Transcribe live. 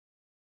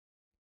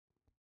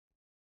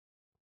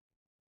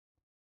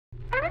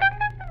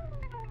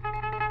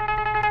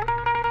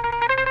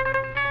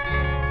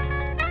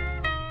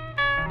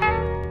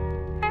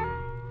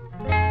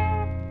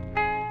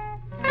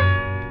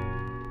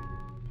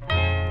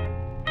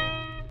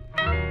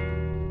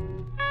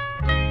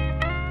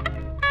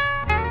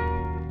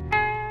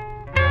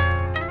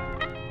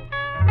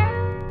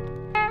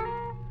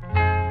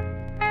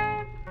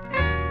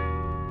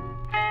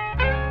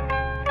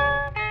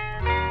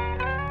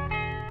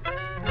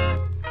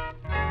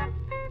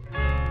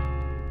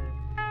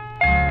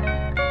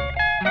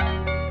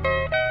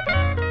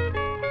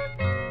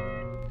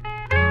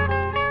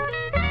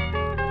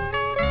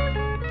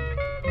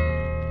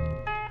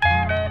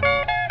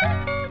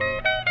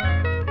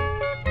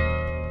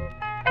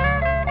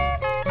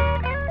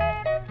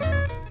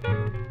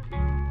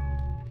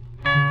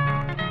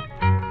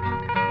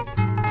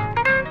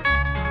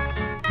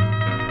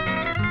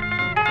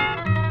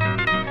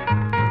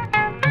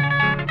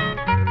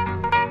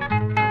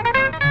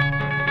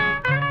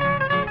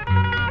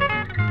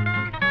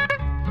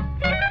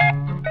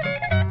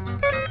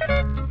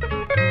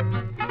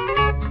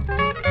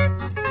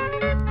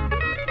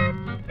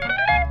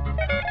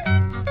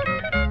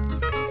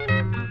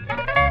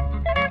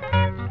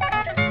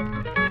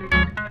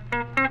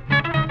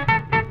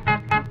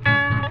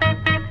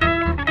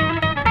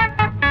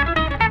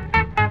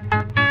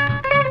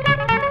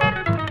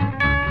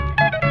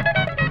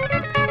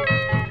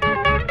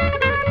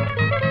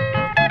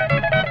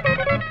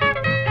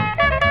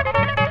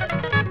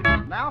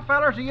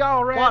course, are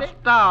y'all ready? What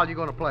style you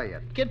gonna play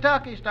it?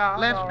 Kentucky style.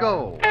 Let's all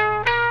go. All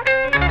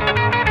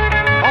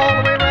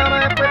the way around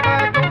halfway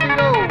back, don't you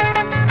go.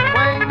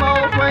 Swing,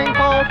 ball, swing,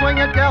 ball, swing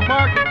it, Cal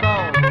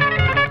Arkansas.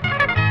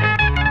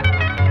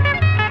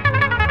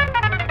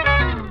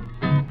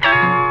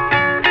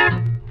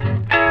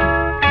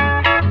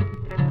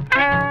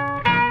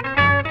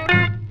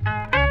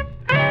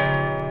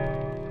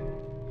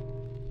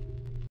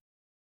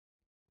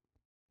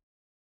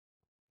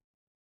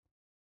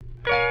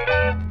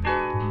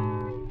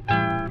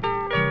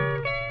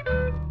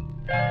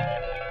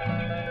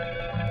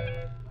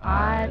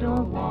 I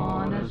don't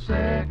want a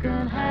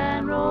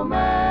second-hand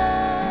romance,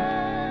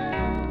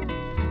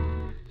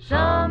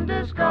 some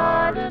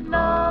discarded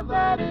love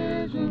that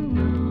isn't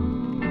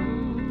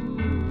new.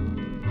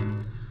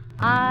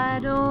 I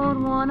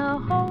don't want to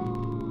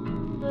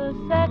hold a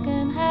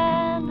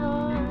second-hand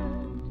heart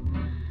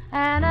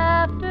and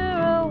after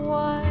a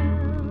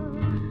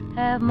while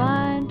have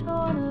mine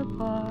torn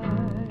apart.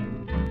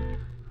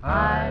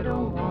 I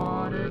don't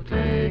want to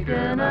take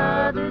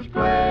another's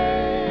place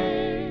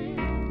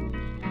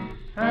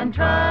and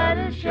try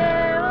to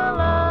share a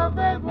love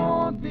that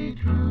won't be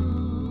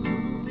true.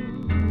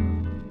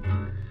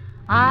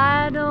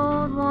 I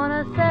don't want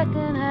a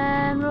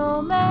second-hand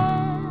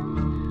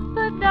romance,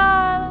 but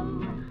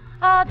darling,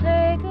 I'll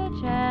take a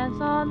chance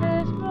on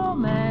this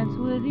romance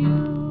with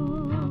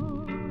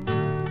you.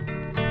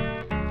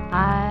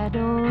 I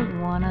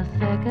don't want a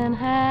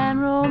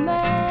second-hand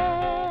romance,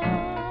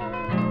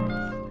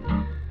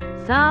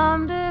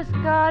 some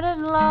discarded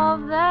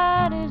love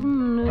that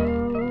isn't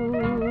new.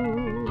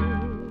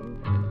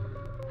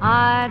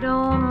 I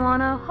don't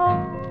want to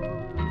hold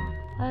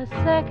a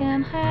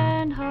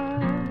second-hand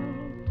heart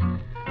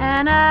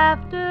and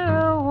after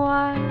a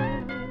while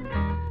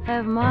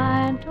have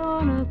mine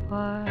torn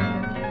apart.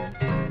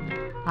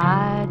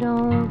 I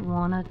don't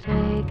want to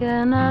take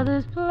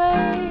another's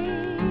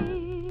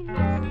place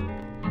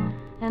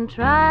and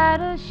try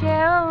to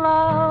share a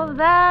love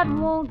that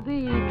won't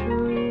be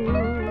true.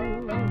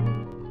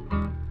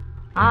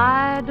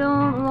 I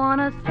don't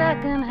want a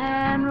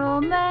second-hand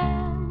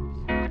romance,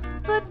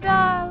 but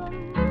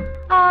darling,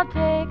 I'll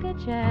take a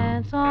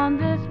chance on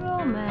this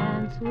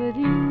romance with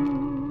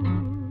you.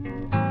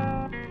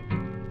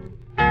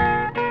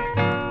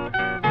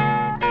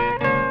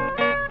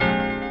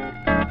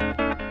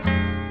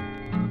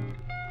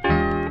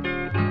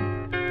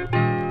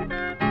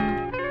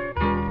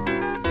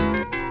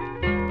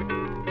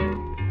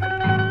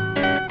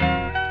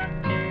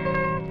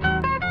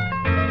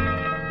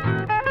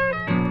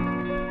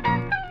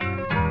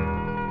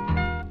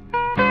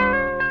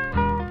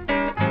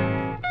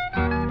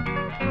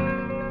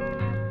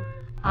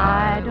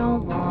 I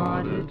don't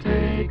want to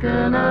take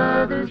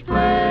another's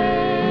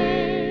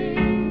place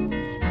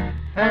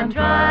and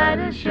try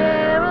to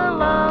share a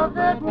love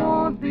that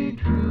won't be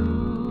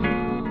true.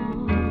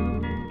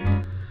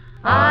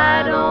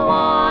 I don't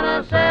want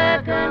a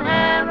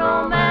second-hand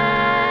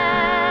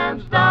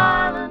romance,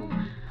 darling.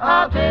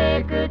 I'll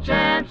take a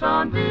chance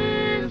on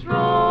this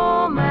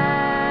romance.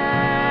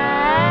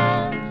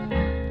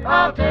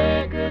 I'll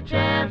take a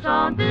chance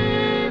on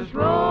this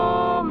romance.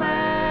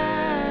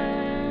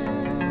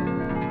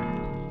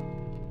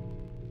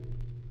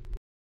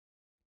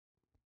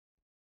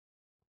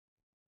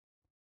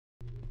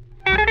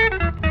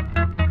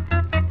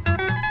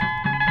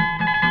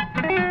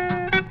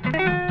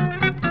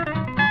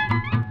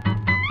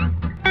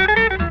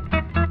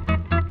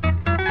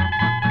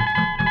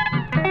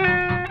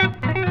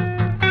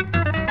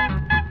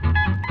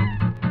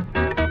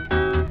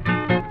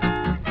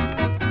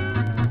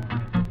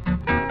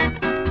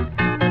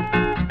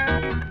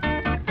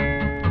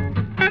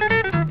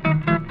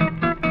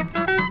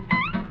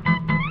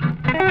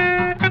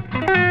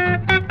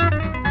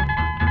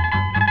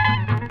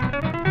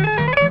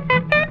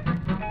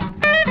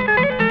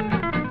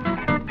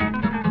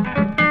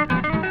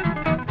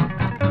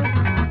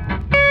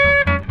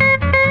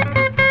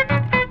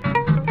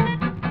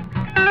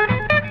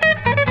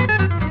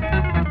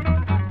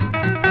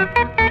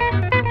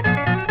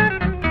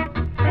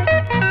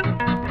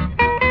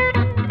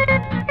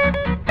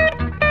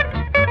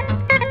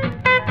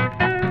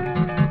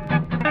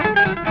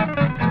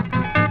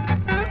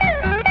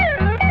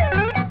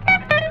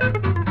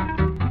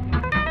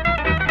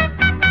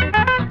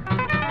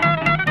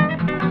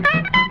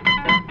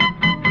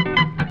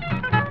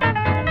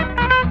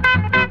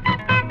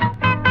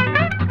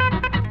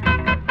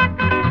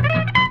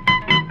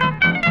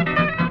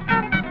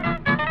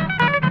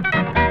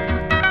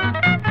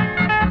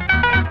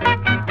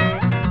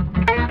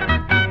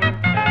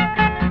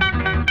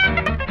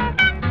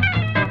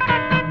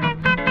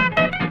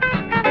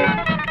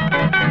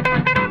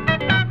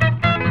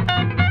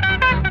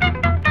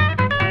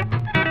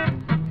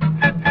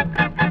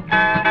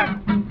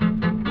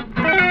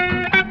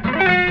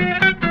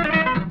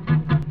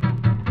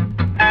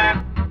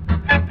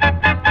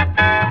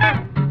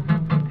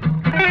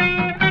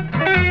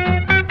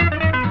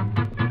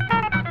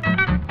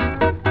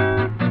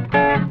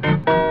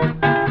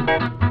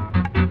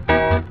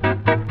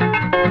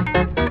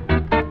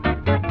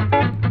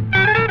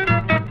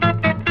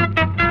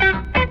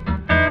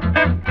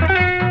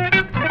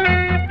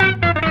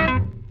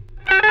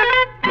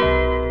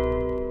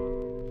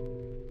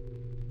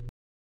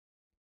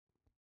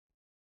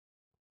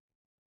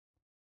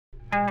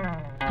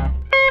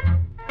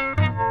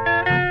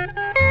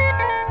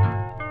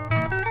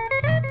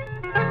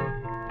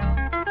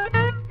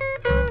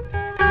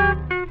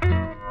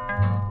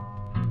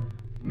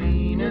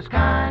 Meanest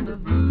kind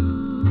of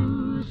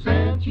blues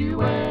since you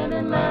went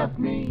and left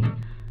me.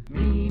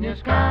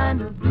 Meanest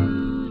kind of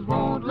blues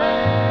won't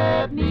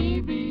let me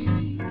be.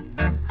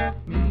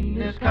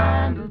 Meanest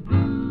kind of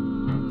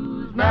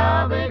blues,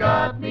 now they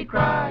got me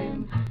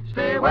crying.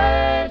 Stay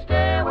away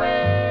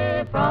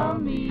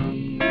from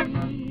me.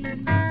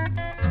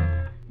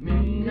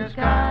 Meanest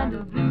kind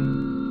of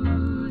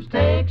blues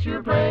takes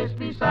your place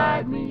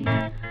beside me.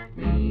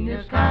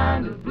 Meanest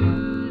kind of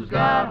blues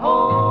got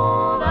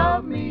hold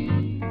of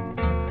me.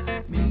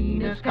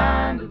 Meanest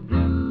kind of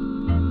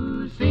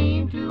blues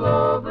seem to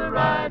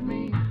override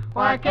me.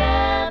 Why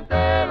can't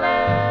they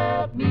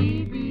let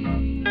me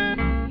be?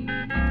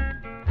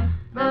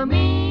 The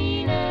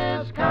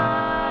meanest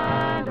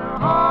kind are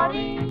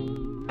haughty.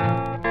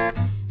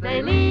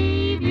 They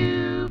leave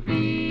you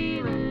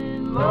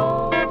feeling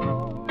low.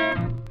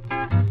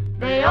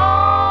 They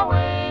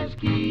always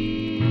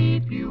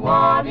keep you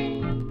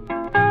wanting,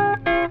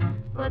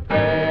 but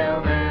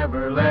they'll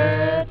never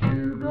let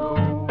you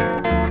go.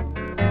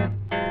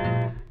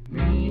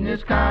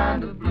 Meanest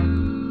kind of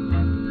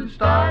blues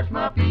starts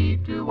my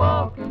feet to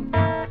walking.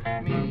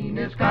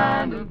 Meanest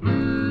kind of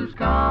blues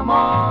come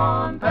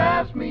on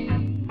past me.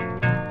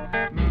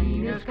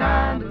 Meanest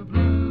kind of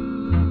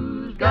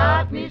blues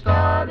got me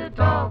started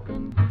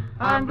talking.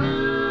 I'm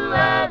blue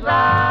as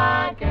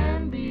I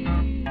can be.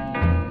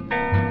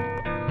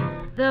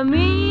 The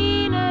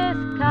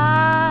meanest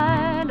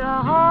kind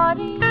are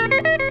haughty.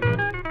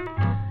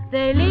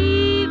 They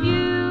leave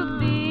you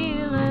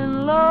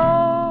feeling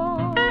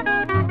low.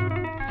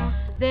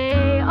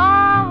 They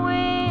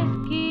always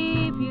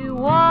keep you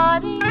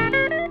wanting,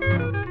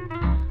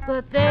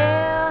 but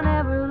they'll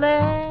never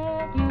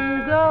let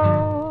you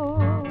go.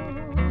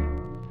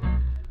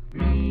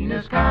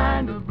 Meanest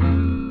kind of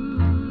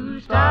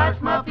blues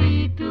starts my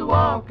feet to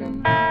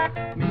walking.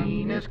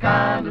 Meanest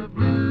kind of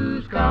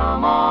blues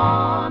come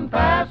on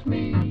past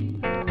me.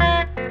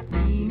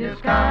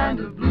 Meanest kind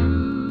of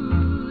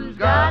blues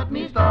got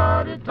me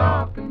started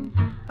talking.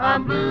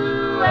 I'm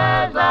blue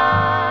as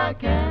I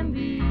can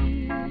be.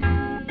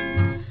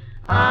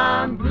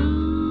 I'm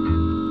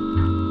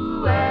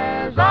blue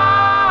as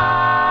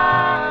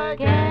I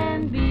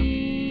can be.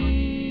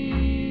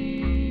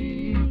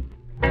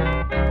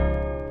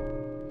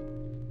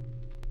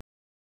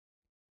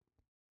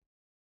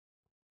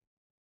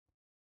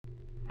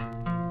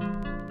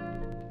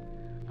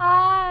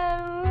 I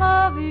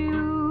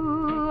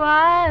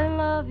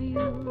love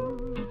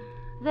you,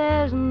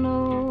 there's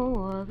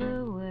no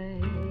other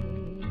way.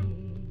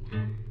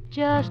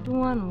 Just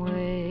one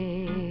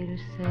way to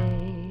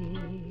say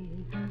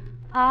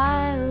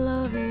I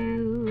love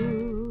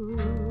you.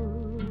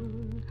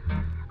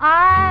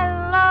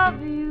 I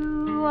love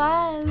you,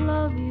 I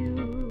love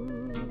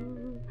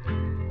you,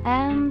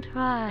 and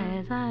try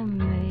as I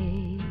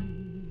may,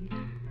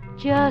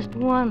 just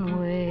one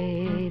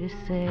way to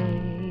say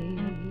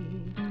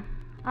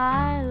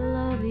I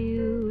love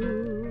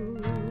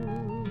you.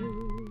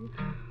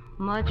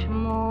 Much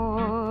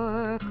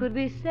more could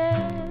be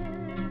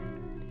said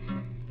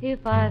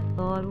if I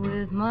thought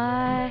with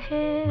my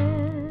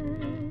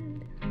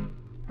head,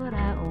 but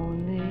I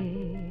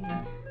only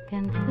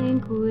can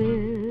think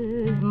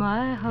with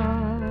my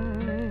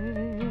heart.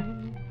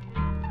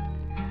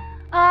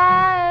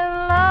 I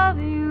love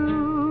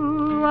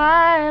you,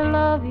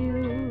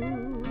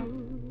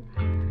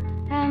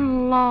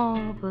 and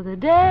long for the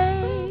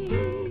day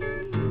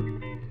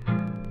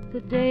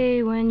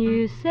when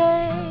you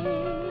say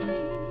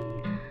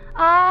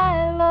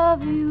I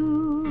love you.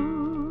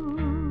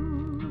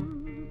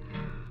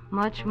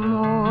 Much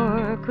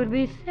more could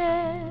be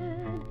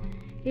said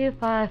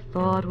if I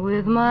thought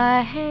with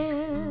my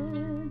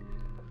head,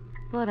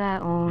 but I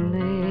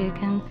only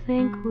can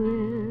think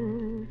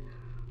with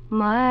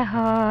my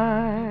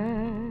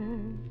heart.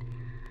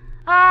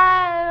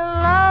 I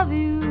love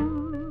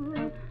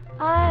you,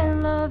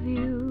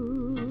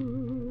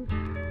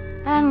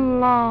 and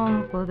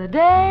long for the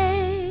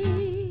day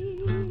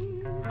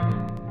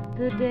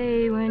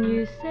when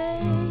you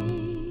say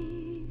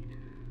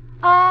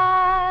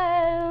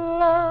I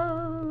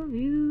love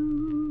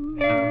you.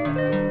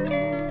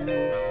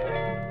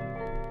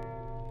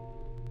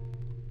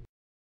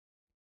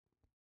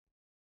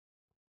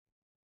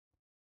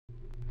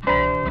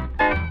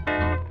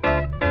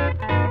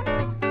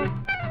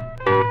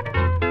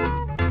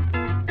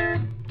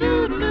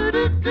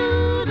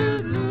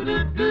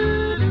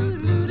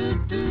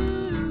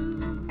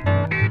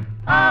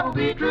 I will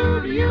be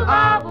true to you,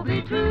 I will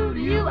be true to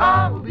you,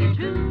 I will be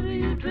true to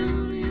you,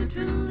 true to you, true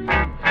to you.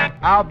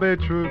 I'll be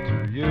true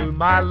to you,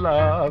 my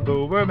love,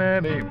 though we're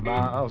many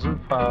miles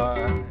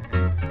apart.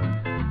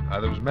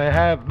 Others may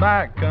have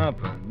my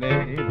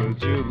company,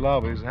 but you'll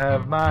always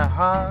have my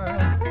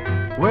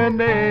heart. When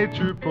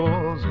nature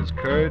pulls its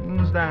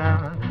curtains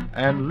down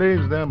and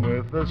leaves them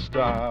with a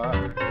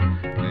star,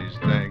 please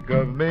think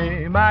of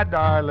me, my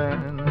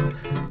darling,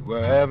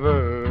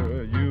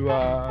 wherever you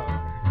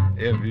are.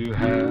 If you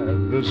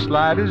have the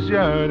slightest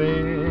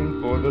yearning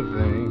for the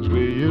things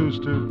we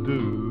used to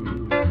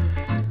do,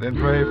 then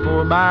pray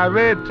for my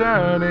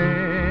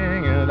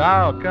returning and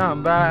I'll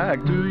come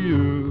back to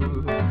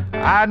you.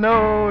 I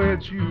know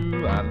it's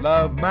you I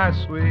love, my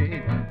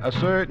sweet, a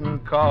certain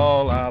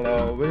call I'll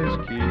always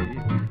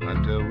keep.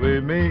 Until we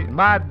meet,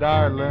 my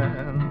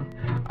darling,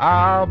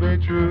 I'll be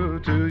true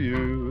to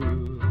you.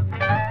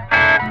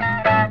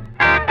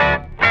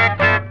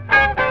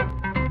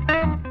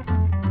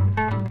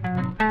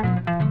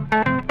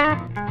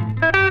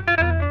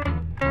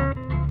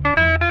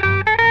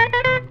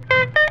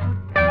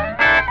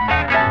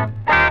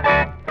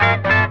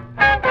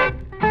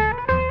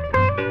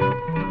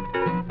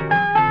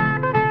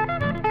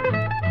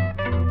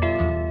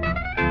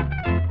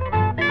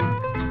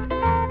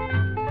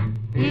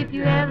 If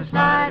you have the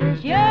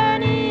slightest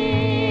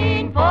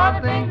yearning for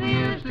the things we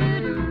used to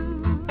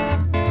do,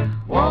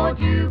 won't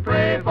you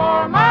pray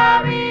for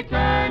my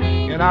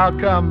returning? And I'll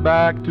come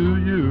back to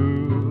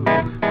you.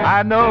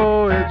 I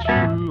know it's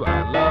you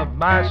I love,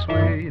 my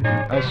sweet,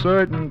 a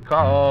certain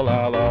call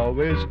I'll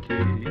always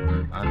keep.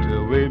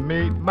 Until we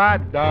meet, my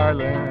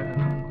darling,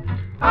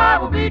 I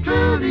will be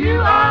true to you,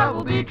 I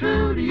will be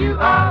true to you,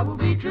 I will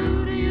be true.